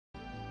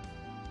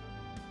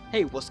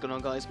Hey, what's going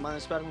on guys, my name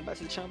is Brad and welcome back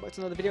to the channel, back to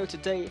another video.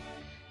 Today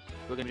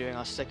we're going to be doing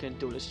our second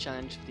Duelist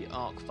challenge for the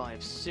Arc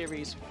 5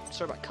 series.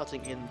 Sorry about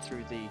cutting in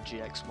through the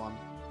GX1.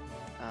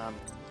 I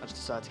just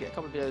decided to get a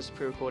couple of videos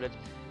pre-recorded.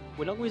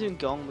 We're not going to be doing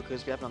Gong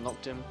because we haven't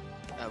unlocked him.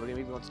 We're going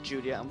to move on to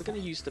Julia and we're going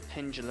to use the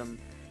Pendulum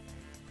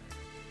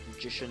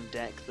Magician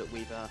deck that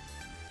we've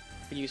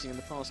been using in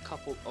the past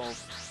couple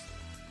of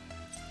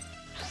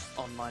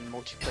online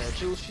multiplayer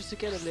duels just to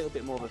get a little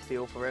bit more of a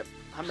feel for it.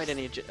 I haven't made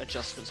any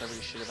adjustments I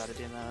really should have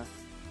added in a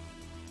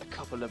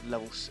couple of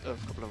levels, a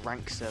couple of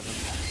rank 7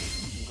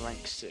 and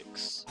rank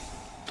 6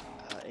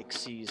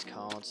 Xyz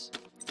cards,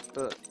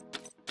 but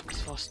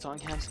as far as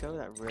starting hands go,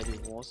 that really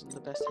wasn't the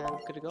best hand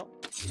we could have got.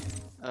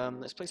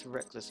 Let's place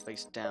Reckless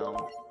face down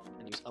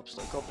and use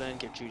Upstart Goblin,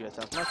 give Julia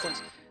 1,000 life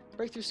points.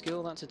 Breakthrough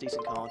Skill, that's a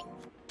decent card.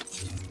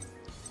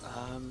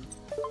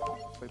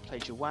 We play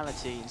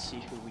Duality and see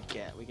who we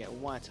get. We get a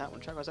Y attack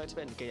when Track is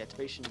activated and Gate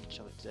activation,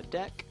 shove it to the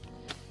deck.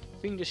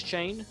 Fiendish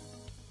Chain,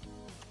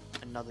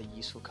 another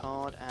useful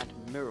card, and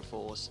Mirror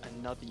Force,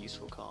 another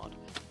useful card.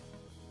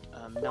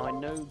 Now I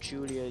know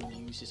Julia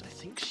uses, I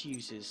think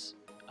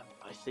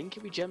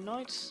it'd be Gem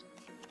Knights?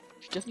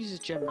 She definitely uses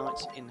Gem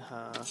Knights in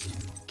her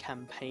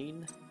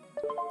campaign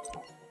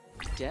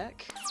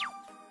deck,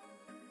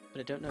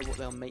 but I don't know what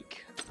they'll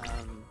make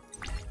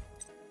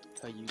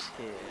her use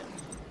here.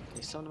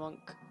 Okay, Summon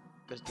Monk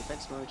goes to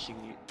defense mode, she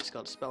can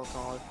discard a spell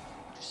card,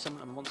 just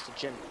summon a monster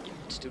gem, yeah,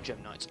 still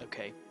Gem Knights,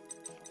 okay.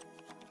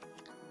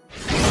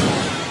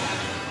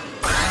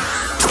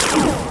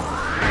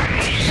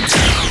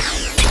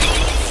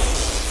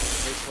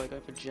 So I go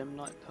for Gem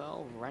Knight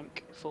Pearl,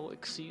 rank 4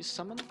 Xyz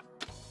summon.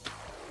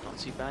 Not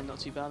too bad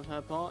on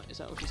her part. Is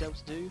that what she's able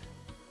to do?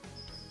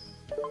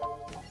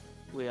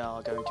 We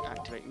are going to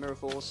activate Mirror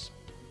Force.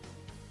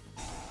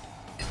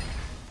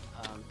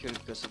 Purely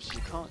because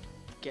obviously you can't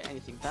get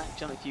anything back.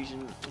 Giant Fusion,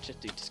 which I have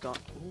to do discard.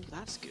 Ooh,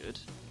 that's good.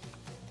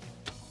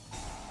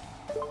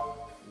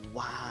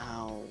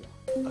 Wow.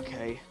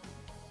 Okay.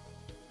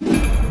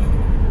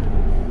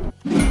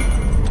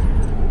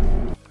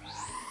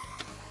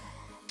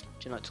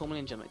 Gem Knight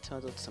Tourmaline, Gem Knight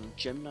Turtle, some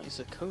Gem Knight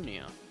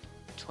Zirconia.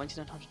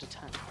 2900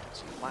 attack.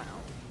 That's wow.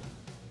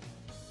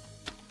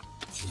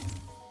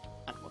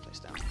 And one face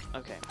down.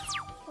 Okay.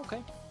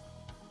 Okay.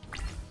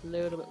 A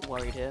little bit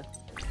worried here.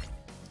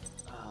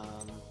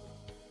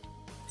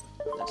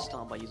 Let's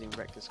start by using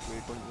Reckless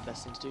Grid, one of the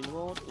best things to do in the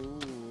world.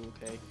 Ooh,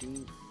 okay.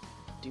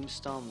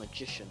 Doomstar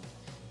Magician.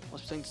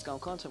 Once playing Skull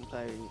card,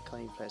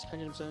 claim player's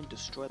Pendulum Zone,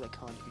 destroy that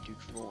card if you do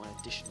draw an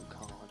additional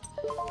card.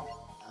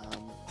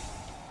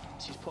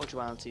 Let's use Pot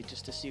Duality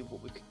just to see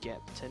what we could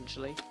get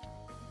potentially.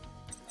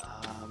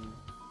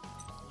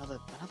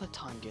 Another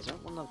Time Gazer. I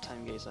don't want another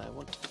Time Gazer. I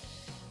want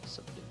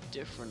something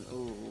different.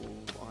 Ooh,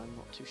 I'm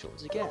not too sure what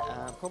to get.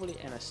 Probably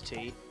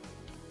NST,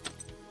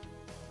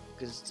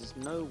 because there's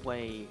no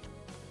way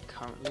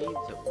currently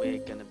that we're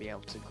going to be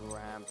able to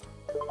grab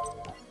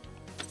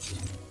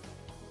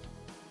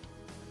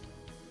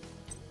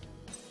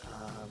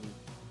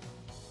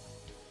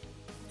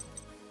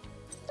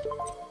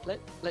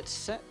let's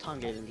set Time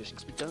Gazer Magician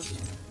because we don't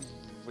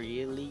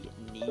really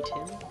need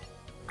him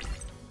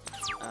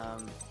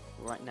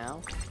right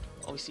now.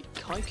 Obviously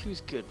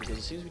Kaiku's good because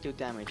as soon as we deal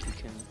damage we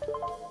can...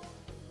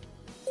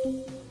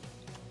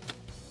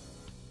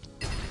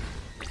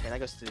 Okay, that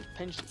goes to the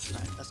Pendulum. No,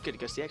 that's good, it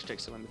goes to the X-Drake,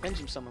 so when we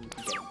Pendulum summon we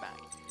can get him back.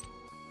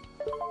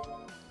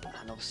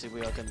 And obviously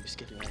we are going to be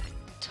skipping a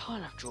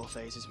ton of draw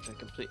phases which I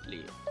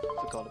completely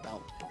forgot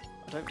about.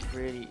 I don't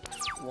really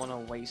want to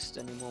waste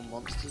any more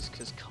monsters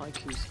because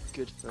Kaiku's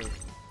good for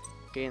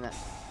getting that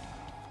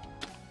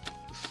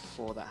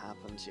before that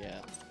happens,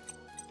 yeah.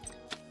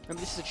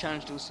 Remember, this is a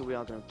challenge duel, so we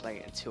are going to play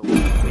it until we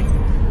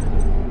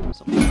win.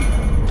 Something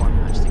one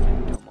match to get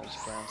into a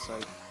multiplayer, so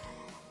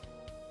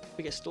if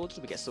we get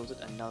slaughtered,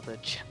 another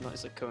Gem Knight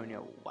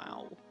Zirconia,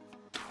 wow.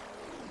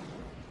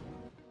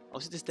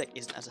 Obviously this deck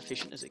isn't as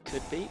efficient as it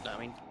could be, I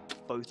mean,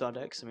 both our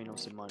decks, I mean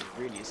obviously mine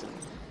really isn't.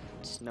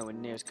 It's nowhere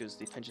near as good as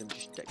the Pendulum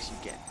Magician decks you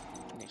get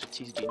in extra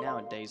TCG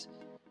nowadays.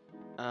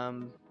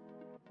 No,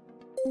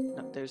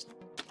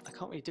 I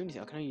can't really do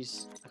anything, I can't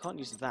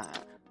use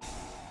that.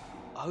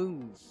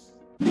 Oh,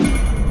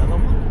 another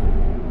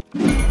one?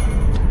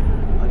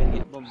 I'm gonna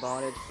get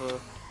bombarded for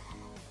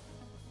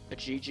a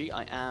GG.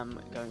 I am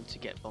going to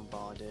get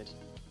bombarded.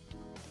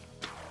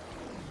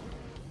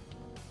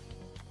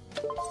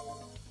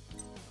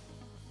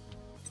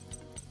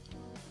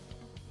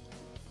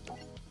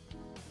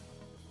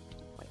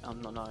 Wait,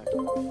 I'm not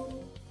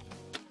no.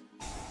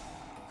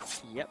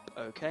 Yep,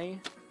 okay.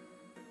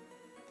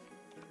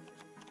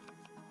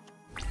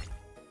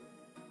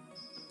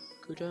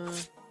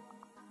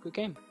 Good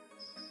game.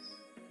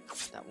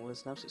 That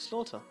was an absolute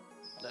slaughter.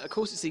 Of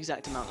course it's the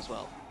exact amount as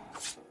well.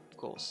 Of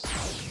course.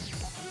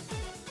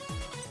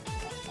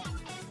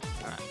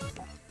 Alright.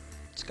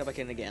 Let's go back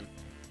in again.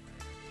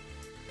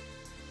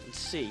 And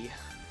see.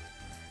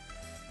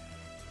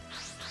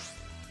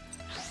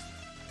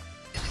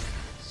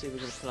 See if we're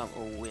going to pull out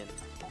or win.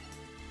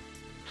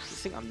 You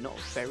think I'm not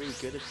very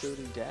good at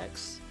building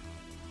decks?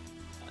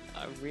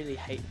 I really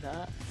hate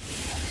that.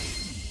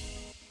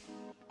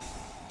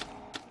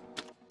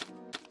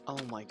 Oh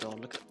my god,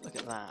 look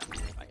at that.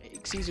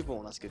 Excuse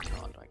Born, that's a good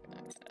card.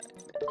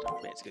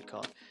 It's a good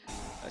card.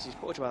 Let's use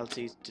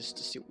Portualities just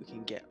to see what we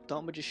can get.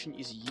 Dark Magician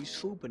is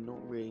useful, but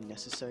not really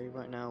necessary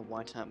right now.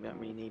 White Hat we don't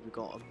really need. We've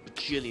got a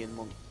bajillion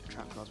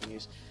trap cards we can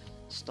use.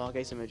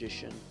 Stargazer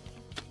Magician,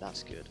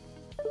 that's good.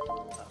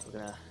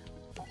 We're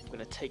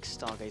gonna take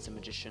Stargazer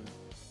Magician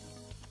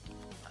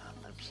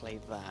and play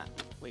that.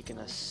 We're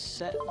gonna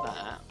set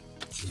that,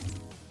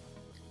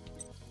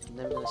 and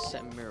then we're gonna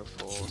set Mirror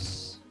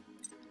Force,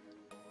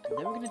 and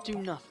then we're gonna do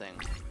nothing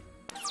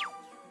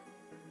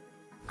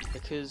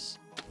because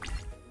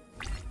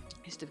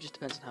it just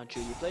depends on how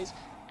Julia plays.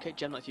 Okay,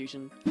 Gemlight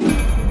Fusion. So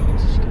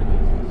she's gonna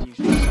move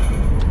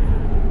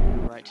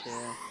Fusion right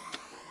here.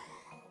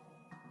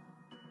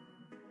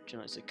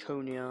 Gemlight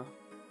Zirconia.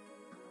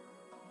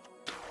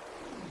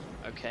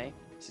 Okay,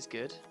 this is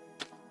good.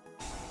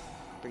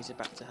 Brings it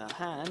back to her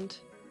hand.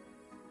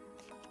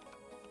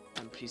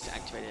 And please to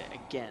activate it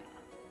again.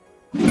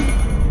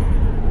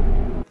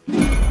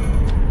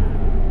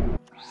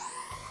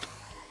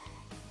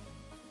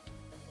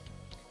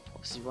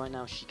 Obviously right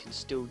now she can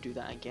still do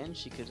that again.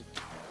 She could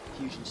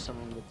fusion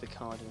summon with the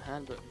card in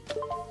hand, but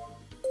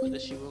whether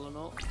she will or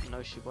not,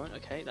 no she won't.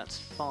 Okay, that's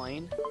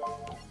fine.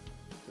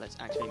 Let's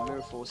activate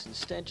Mirror Force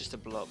instead, just to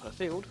blow up her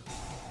field.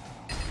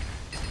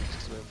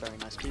 Because we're very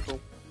nice people.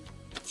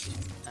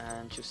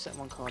 And she'll set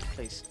one card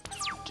face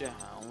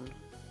down.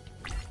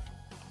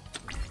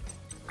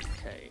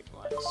 Okay,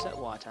 right, set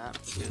White Hat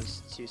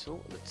because it's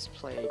useful. Let's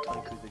play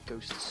Kaiku the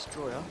Ghost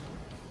Destroyer.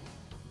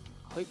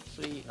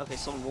 Hopefully, okay,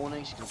 Solemn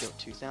Warning, she's going to go up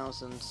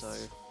 2000, so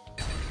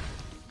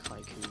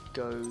Kaiku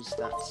goes.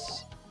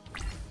 That's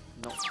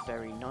not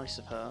very nice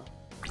of her.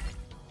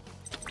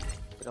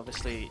 But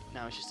obviously,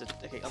 now it's just a,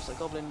 okay, Upside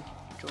Goblin,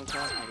 drawing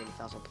card, I get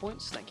 1,000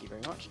 points, thank you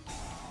very much.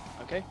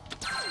 Okay.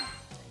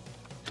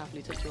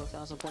 Happily take your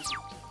 1,000 points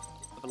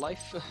of a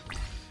life.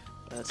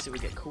 Let's see if we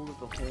get Call of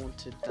the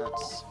Haunted,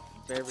 that's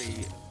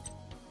very,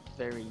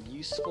 very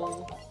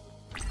useful.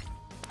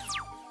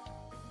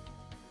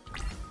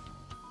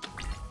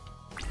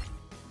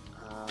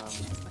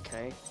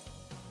 Okay.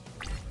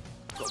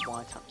 Got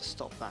White Hat to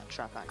stop that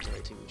trap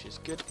activating, which is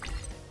good.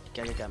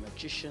 Gaga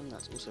Magician,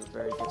 that's also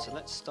very good. So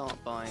let's start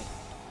by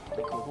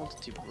playing Call of the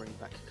Haunted to bring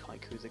back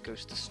Kaiku the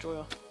Ghost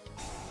Destroyer.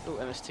 Oh,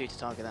 MST to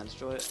target and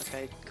destroy it.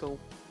 Okay, cool.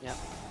 Yeah.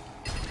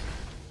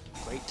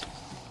 Great.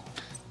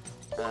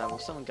 We'll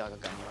summon Gaga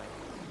anyway.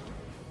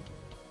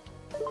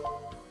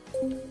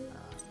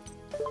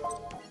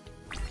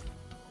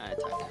 And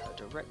attack her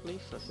directly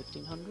for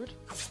 1500.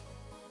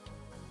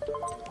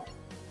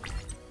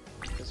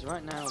 Because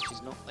right now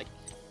she's not like.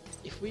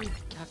 If we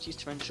have to use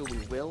Torrential, we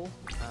will.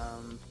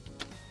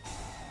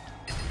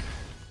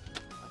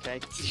 Okay.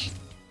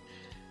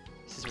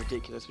 This is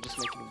ridiculous. We're just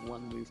making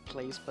one move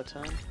plays per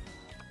turn.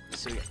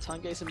 So we get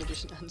Time Gazer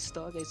Magician and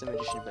Stargazer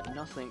Magician, but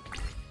nothing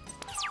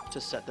to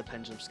set the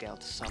pendulum scale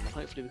to summon.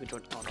 Hopefully we can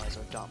join Odd Eyes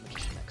or Dark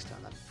Magician next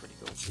turn. That'd be pretty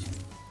cool.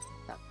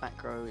 That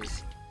back row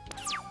is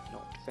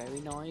not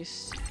very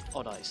nice.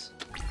 Odd Eyes.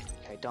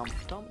 Okay, Dark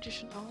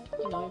Magician. Oh,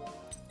 you know.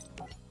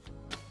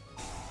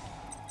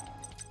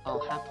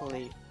 I'll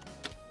happily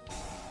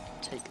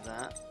take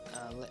that.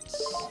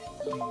 Let's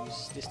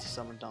use this to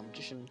summon Dark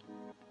Magician.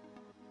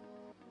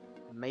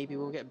 Maybe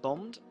we'll get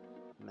bombed.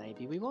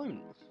 Maybe we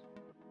won't.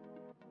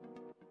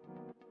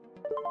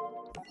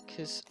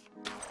 Because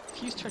if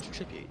you use Treasure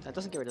Tribute, that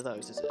doesn't get rid of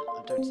those, does it?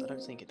 I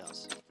don't think it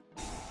does.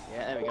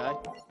 Yeah, there we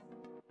go.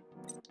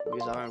 We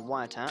use our own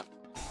Wiretap.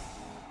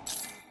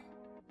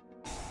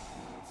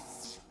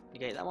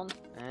 Negate that one.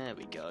 There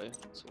we go.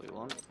 That's what we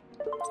want.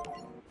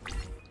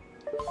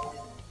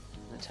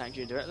 Attack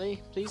you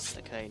directly, please.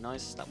 Okay,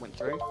 nice. That went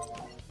through.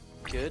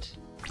 Good.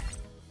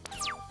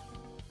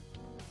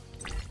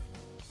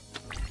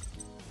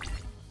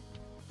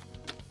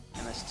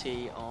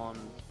 MST on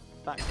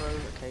back row.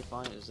 Okay,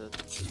 fine. It was a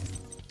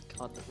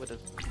card that would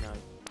have, you know,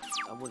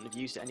 I wouldn't have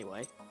used it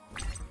anyway.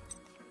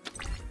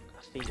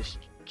 A Fiendish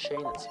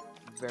Chain, that's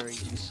very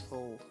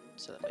useful.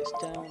 So that face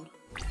down.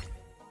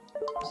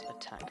 Let's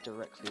attack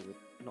directly with,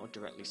 not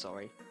directly,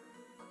 sorry.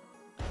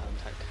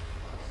 Attack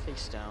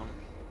face down.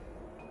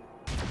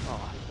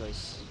 Oh,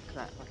 those, look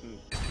at that fucking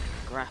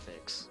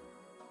graphics.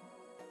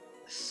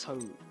 So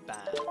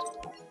bad.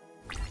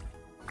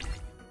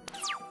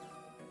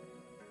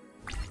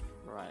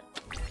 Right.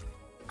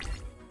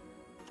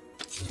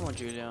 Come on,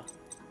 Julia.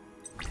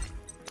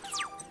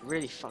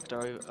 Really fucked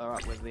her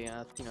up with the,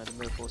 you know, the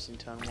Mirror Force in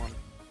turn 1.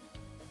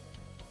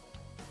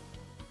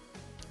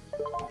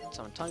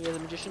 Summon Time Gazer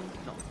Magician,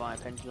 not via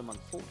Pendulum,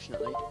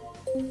 unfortunately.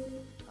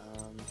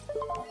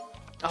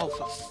 Oh,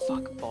 for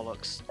fuck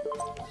bollocks.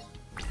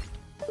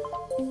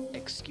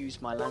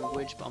 Excuse my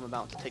language, but I'm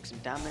about to take some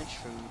damage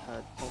from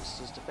her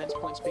monster's defense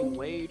points being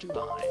way too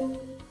high.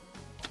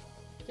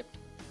 Yep.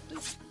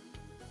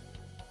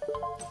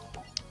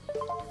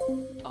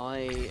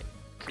 I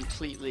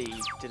completely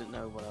didn't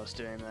know what I was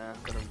doing there.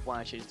 I'm gonna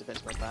wire change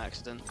defense point by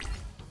accident.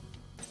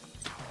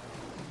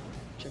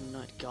 Gem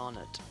Knight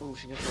Garnet. Oh,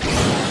 she gets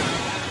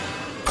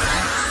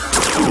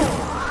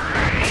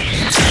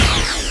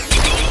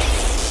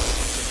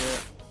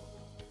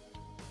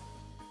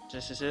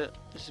This is it.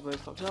 This is where we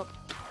fucked up.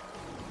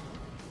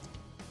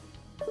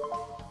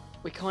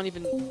 We can't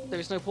even. There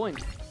is no point.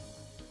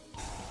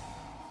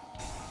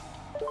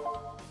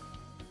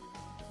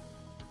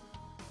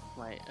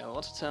 Wait,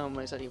 what's a turn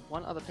when it's only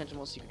one other pendulum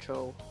monster you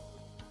control?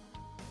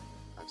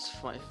 That's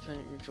fine. If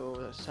you control,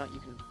 that's how you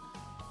can.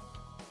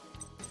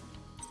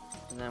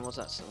 And then what's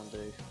that summon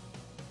do?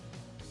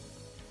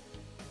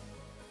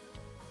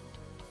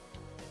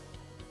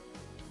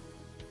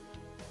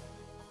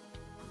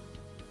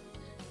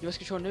 You must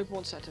control no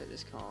monster to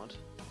this card.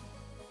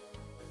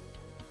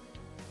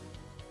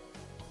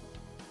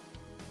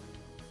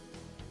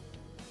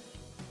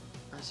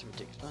 That's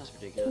ridiculous. That's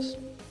ridiculous.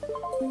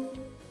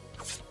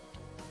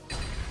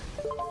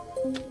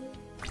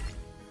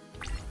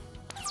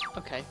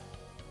 Okay.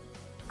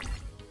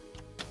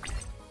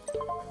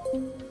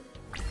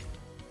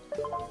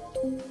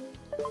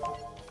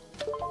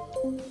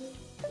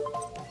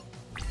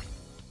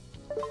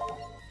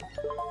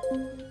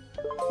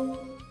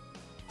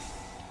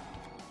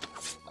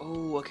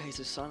 Oh, okay,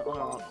 so Silent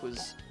Honor Arc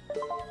was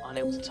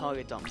unable to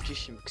target Dark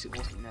Magician because it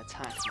wasn't in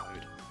attack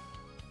mode.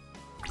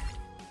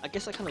 I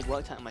guess that kind of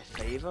worked out in my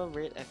favour,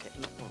 really. Okay,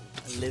 well,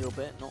 a little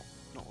bit, not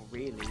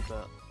really,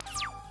 but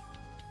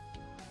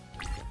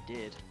it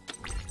did.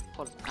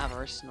 Pot of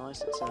Avarice,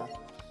 nice. It's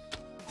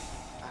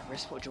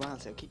Avarice. What do you want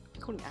to say? I keep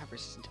calling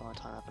Avarice this entire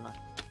time, haven't I?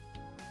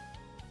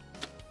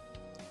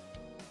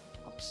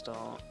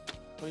 Upstart.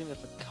 What are you going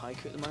to go for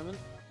Kaiku at the moment?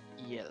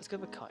 Yeah, let's go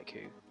for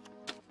Kaiku.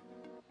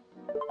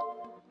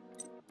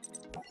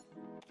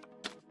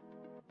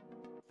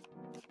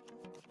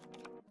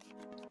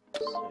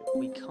 So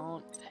we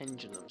can't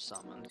Pendulum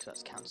Summon because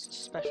that counts as a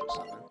special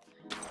summon.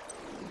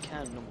 We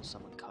can normal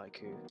summon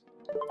Kaiku.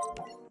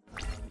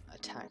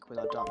 Attack with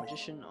our Dark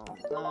Magician on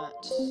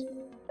that.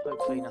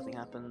 Hopefully nothing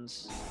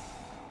happens.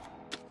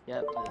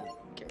 Yep,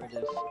 get rid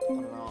of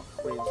Honor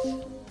Arc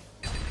with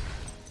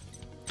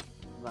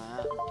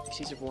that.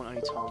 Caesar Born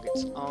only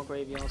targets our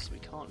graveyard, so we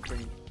can't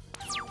bring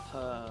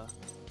her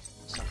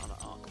Sun Honor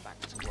Arc back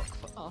to work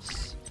for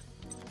us,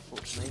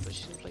 unfortunately, but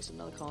she's going to place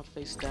another card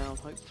face down.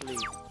 Hopefully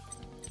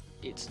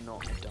it's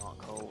not a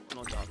Dark Hole,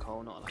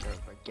 not like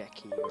a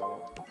Geki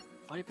or...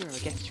 Why did we bring a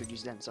Geki? Should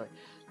use them, sorry.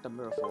 The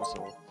Mirror Force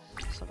or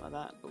something like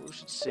that, but we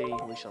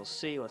shall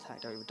see. We'll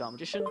attack directly with Dark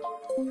Magician.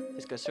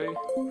 This goes through.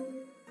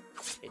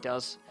 It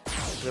does.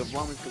 So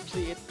we've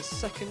completed the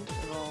second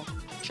of our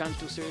Challenge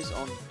Duel series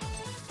on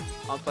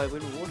Arc 5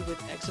 win rewarded with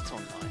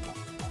Exciton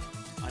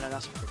 9. I know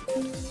that's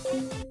pretty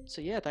good.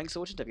 So yeah, thanks for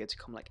watching. Don't forget to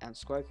comment, like, and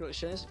subscribe if you want to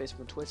share this on Facebook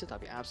and Twitter.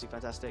 That'd be absolutely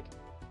fantastic.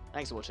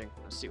 Thanks for watching.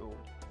 I'll see you all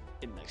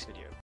in the next video.